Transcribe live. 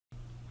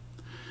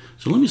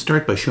So let me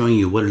start by showing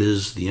you what it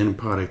is the end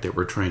product that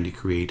we're trying to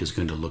create is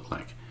going to look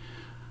like.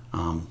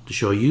 To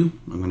show you,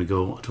 I'm going to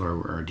go to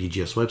our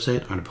DGS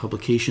website under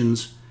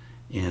Publications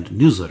and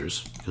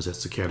Newsletters, because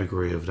that's the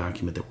category of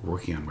document that we're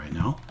working on right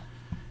now.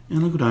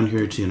 And I'll go down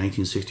here to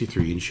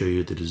 1963 and show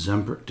you the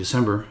December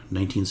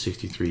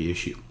 1963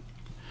 issue.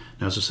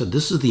 Now, as I said,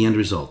 this is the end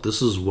result.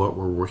 This is what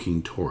we're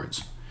working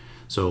towards.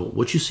 So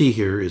what you see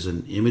here is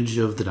an image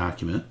of the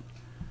document.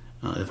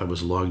 If I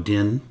was logged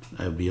in,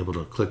 I would be able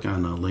to click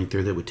on a link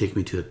there that would take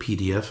me to a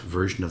PDF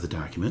version of the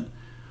document.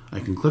 I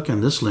can click on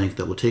this link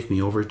that will take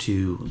me over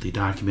to the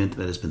document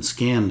that has been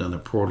scanned on the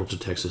portal to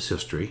Texas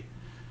History.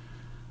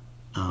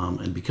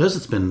 And because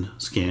it's been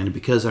scanned, and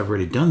because I've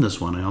already done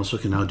this one, I also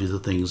can now do the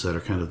things that are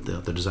kind of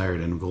the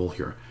desired end goal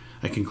here.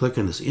 I can click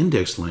on this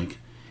index link,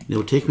 and it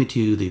will take me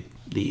to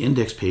the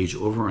index page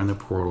over on the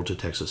portal to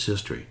Texas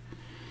History.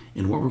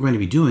 And what we're going to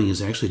be doing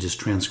is actually just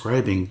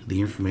transcribing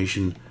the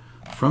information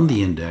from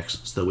the index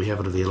so that we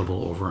have it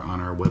available over on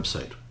our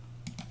website.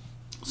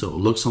 So it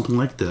looks something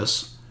like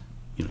this.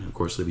 Of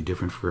course, it'll be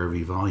different for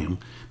every volume.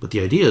 But the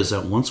idea is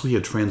that once we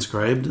have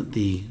transcribed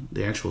the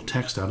actual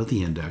text out of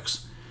the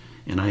index,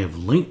 and I have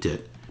linked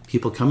it,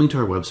 people coming to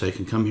our website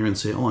can come here and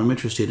say, oh, I'm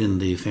interested in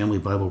the Family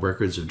Bible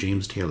Records of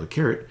James Taylor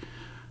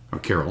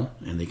Carroll,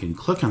 and they can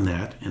click on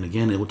that, and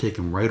again, it will take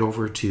them right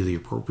over to the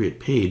appropriate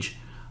page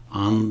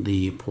on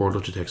the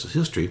portal to Texas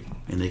History,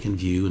 and they can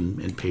view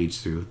and page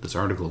through this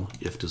article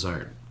if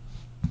desired.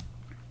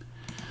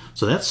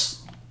 So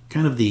that's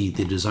kind of the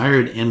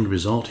desired end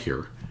result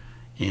here.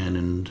 And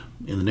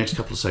in the next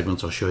couple of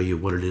segments, I'll show you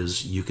what it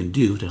is you can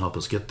do to help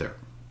us get there.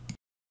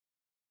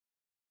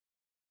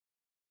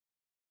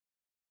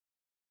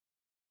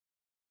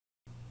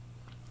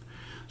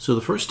 So the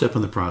first step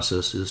in the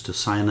process is to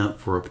sign up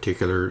for a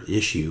particular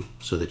issue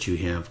so that you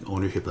have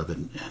ownership of it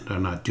and are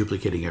not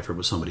duplicating effort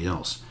with somebody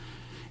else.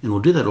 And we'll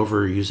do that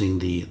over using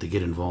the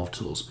Get Involved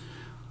tools.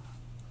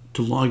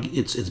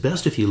 It's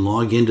best if you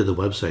log into the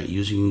website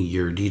using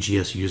your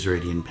DGS user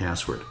ID and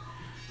password.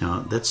 Now,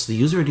 that's the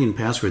user ID and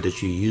password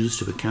that you use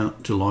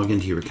to log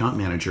into your account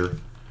manager,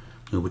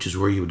 which is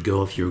where you would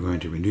go if you were going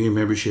to renew your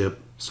membership,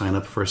 sign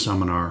up for a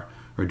seminar,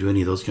 or do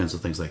any of those kinds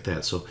of things like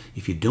that. So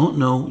if you don't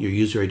know your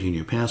user ID and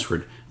your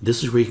password,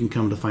 this is where you can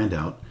come to find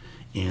out.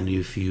 And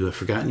if you have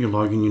forgotten your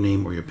login your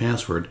name or your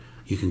password,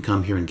 you can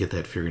come here and get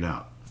that figured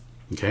out.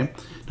 Okay?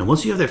 Now,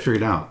 once you have that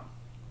figured out,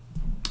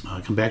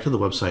 come back to the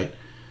website,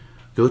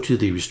 go to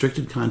the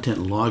restricted content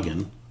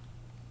login,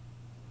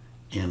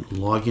 and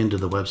log into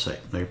the website.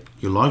 Now,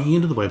 you're logging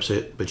into the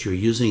website, but you're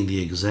using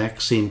the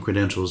exact same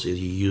credentials as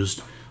you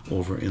used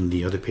over in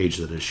the other page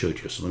that I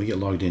showed you. So let me get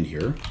logged in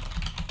here.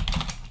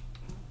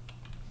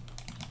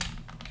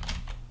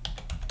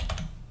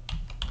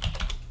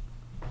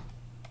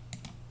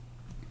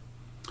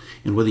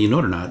 And whether you know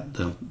it or not,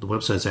 the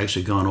website's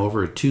actually gone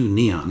over to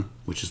Neon,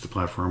 which is the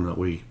platform that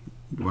we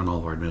run all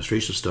of our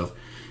administration stuff,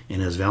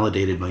 and has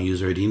validated my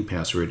user ID and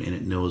password, and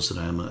it knows that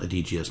I'm a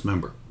DGS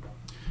member.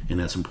 And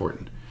that's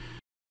important.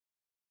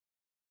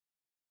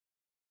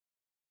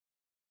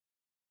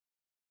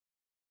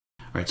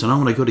 All right, so now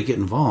when I go to Get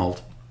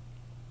Involved,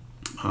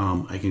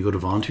 I can go to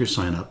Volunteer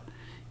Sign Up,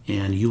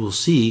 and you will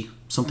see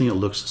something that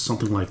looks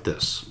something like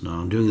this.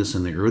 Now, I'm doing this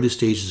in the early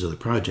stages of the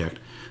project,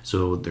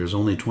 so there's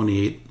only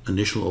 28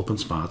 initial open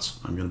spots.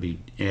 I'm going to be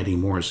adding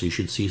more, so you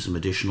should see some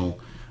additional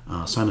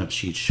sign-up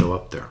sheets show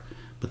up there.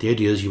 But the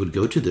idea is you would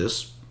go to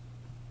this,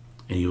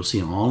 and you'll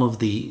see all of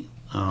the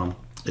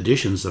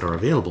editions that are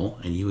available,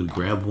 and you would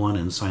grab one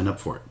and sign up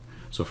for it.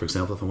 So, for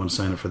example, if I want to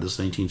sign up for this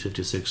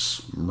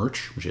 1956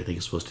 March, which I think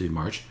is supposed to be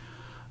March,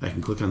 I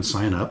can click on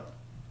Sign Up.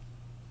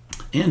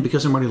 And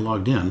because I'm already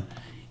logged in,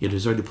 it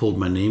has already pulled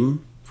my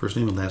name, first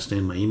name and last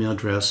name, my email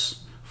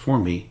address for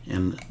me,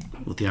 and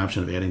with the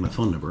option of adding my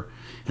phone number.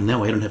 And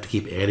that way I don't have to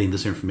keep adding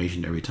this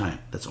information every time.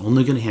 That's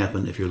only going to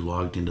happen if you're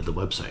logged into the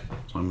website.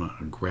 So I'm going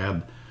to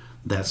grab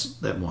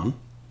that one.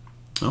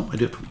 Oh, I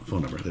do have a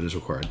phone number. That is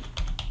required.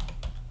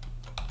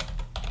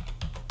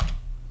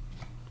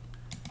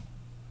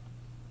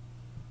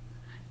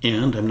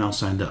 And I'm now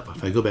signed up.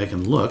 If I go back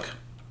and look,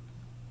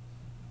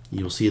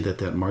 you'll see that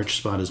that March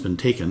spot has been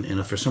taken. And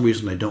if for some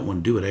reason I don't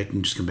want to do it, I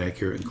can just come back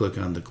here and click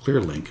on the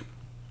clear link,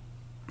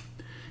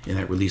 and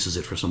that releases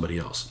it for somebody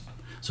else.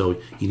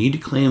 So you need to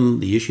claim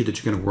the issue that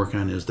you're going to work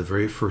on as the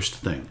very first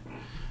thing.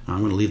 Now, I'm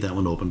going to leave that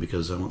one open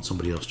because I want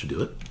somebody else to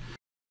do it.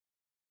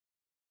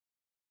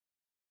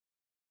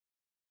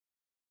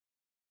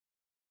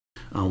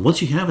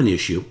 Once you have an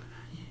issue,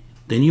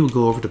 then you will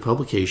go over to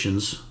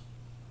Publications,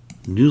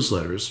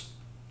 Newsletters,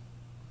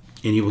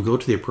 and you will go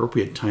to the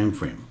appropriate time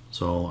frame.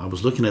 So I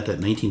was looking at that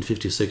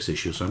 1956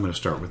 issue, so I'm going to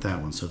start with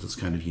that one since it's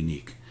kind of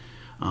unique.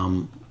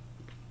 All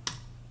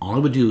I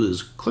would do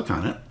is click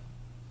on it,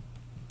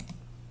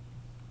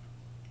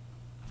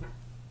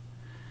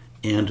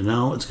 and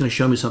now it's going to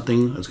show me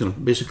something. It's going to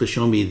basically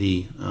show me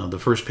the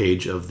first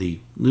page of the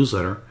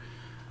newsletter.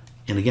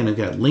 And again, I've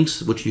got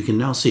links which you can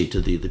now see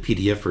to the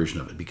PDF version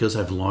of it. Because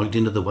I've logged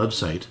into the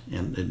website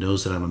and it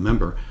knows that I'm a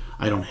member,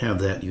 I don't have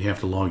that. You have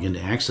to log in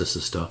to access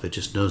this stuff. It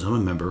just knows I'm a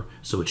member,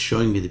 so it's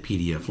showing me the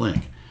PDF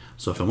link.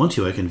 So if I want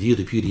to, I can view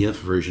the PDF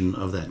version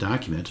of that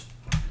document,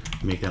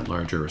 make that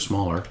larger or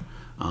smaller.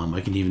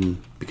 I can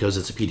even, because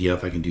it's a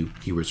PDF, I can do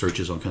keyword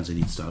searches, all kinds of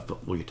neat stuff,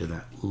 but we'll get to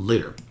that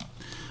later.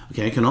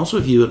 Okay, I can also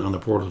view it on the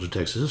Portal to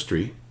Text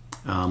History,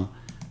 and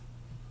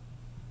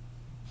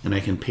I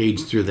can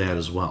page through that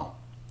as well.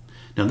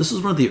 Now, this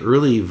is one of the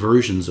early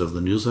versions of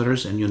the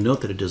newsletters, and you'll note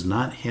that it does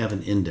not have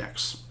an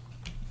index.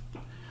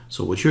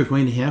 So what you're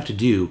going to have to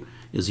do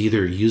is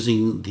either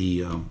using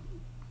the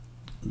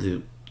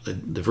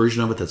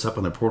version of it that's up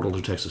on the Portal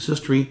to Text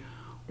History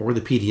or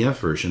the PDF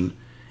version,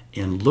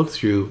 and look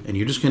through, and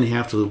you're just going to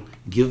have to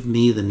give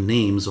me the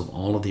names of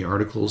all of the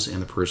articles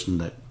and the person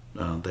that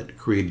that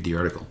created the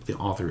article, the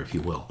author, if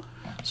you will.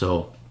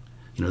 So,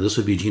 this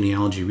would be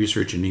Genealogy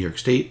Research in New York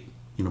State,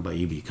 by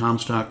E.B.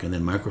 Comstock, and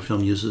then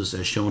Microfilm Uses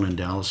as shown in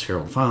Dallas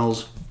Herald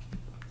Files.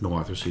 No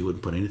author, so you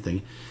wouldn't put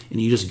anything.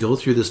 And you just go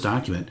through this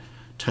document,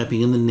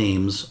 typing in the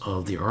names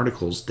of the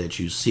articles that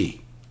you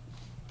see.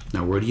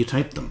 Now, where do you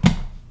type them?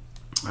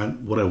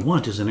 What I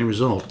want as an end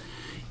result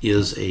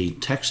is a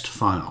text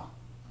file,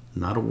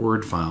 not a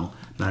Word file,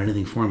 not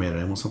anything formatted.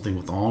 I want something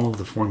with all of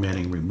the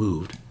formatting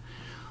removed.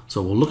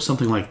 So we'll look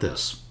something like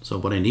this. So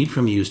what I need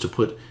from you is to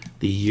put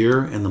the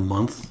year and the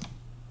month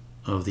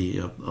of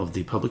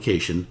the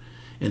publication,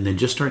 and then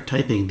just start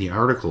typing the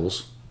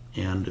articles,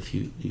 and if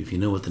you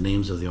know what the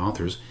names of the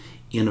authors,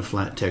 in a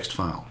flat text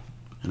file.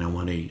 And I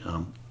want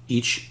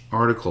each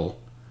article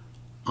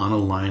on a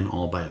line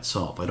all by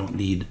itself. I don't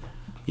need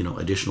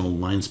additional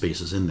line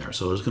spaces in there.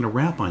 So it's going to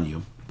wrap on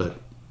you, but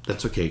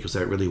that's okay because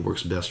that really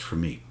works best for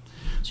me.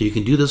 So you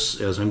can do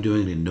this as I'm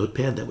doing it in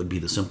Notepad. That would be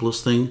the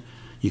simplest thing.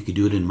 You could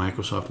do it in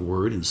Microsoft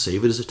Word and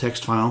save it as a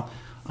text file.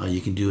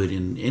 You can do it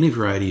in any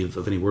variety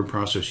of any word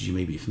processors you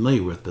may be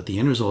familiar with, but the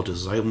end result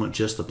is I want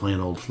just the plain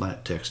old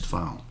flat text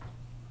file.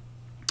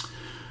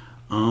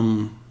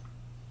 The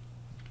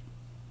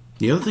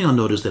other thing I'll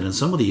note is that in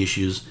some of the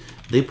issues,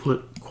 they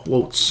put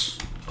quotes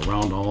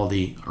around all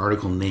the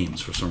article names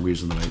for some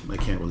reason that I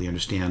can't really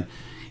understand.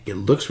 It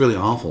looks really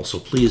awful, so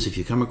please, if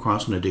you come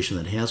across an edition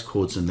that has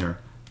quotes in there,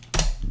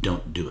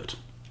 don't do it.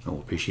 I'll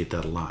appreciate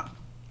that a lot.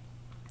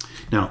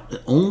 Now,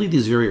 only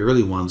these very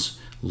early ones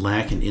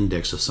lack an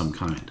index of some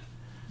kind.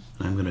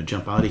 And I'm going to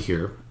jump out of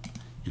here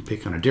and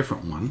pick on a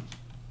different one.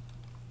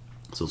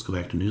 So let's go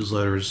back to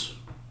newsletters.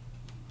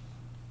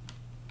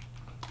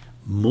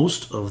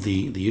 Most of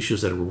the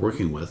issues that we're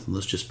working with, and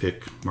let's just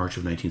pick March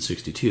of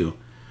 1962,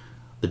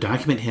 the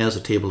document has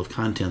a table of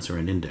contents or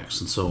an index.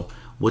 And so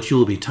what you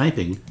will be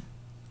typing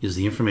is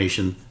the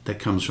information that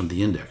comes from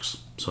the index.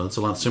 So that's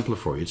a lot simpler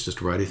for you. It's just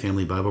Variety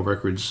Family Bible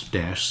Records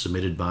dash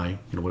submitted by,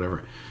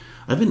 whatever.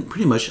 I've been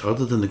pretty much,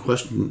 other than the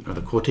question or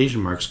the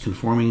quotation marks,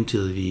 conforming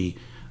to the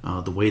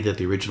way that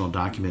the original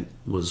document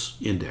was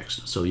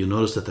indexed. So you'll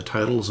notice that the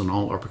title is in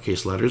all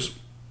uppercase letters.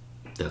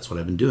 That's what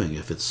I've been doing.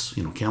 If it's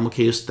camel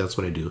case, that's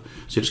what I do.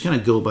 So you just kind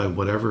of go by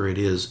whatever it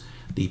is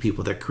the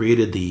people that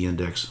created the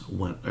index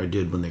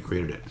did when they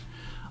created it.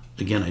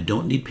 Again, I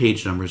don't need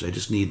page numbers. I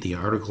just need the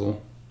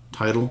article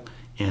title,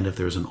 and if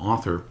there's an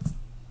author,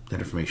 that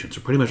information. So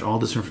pretty much all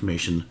this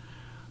information,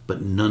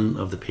 but none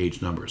of the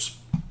page numbers.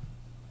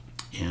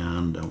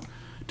 And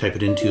type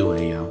it into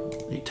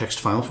a text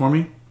file for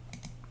me.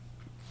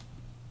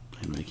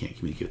 I know I can't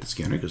communicate with the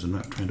scanner because I'm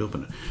not trying to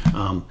open it.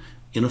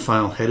 In a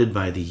file headed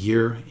by the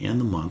year and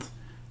the month,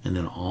 and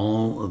then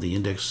all of the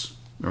index,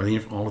 or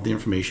all of the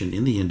information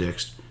in the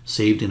index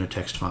saved in a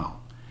text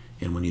file.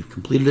 And when you've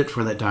completed it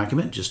for that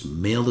document, just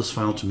mail this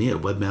file to me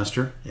at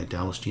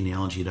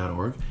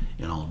webmaster@dallasgenealogy.org,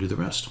 and I'll do the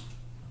rest.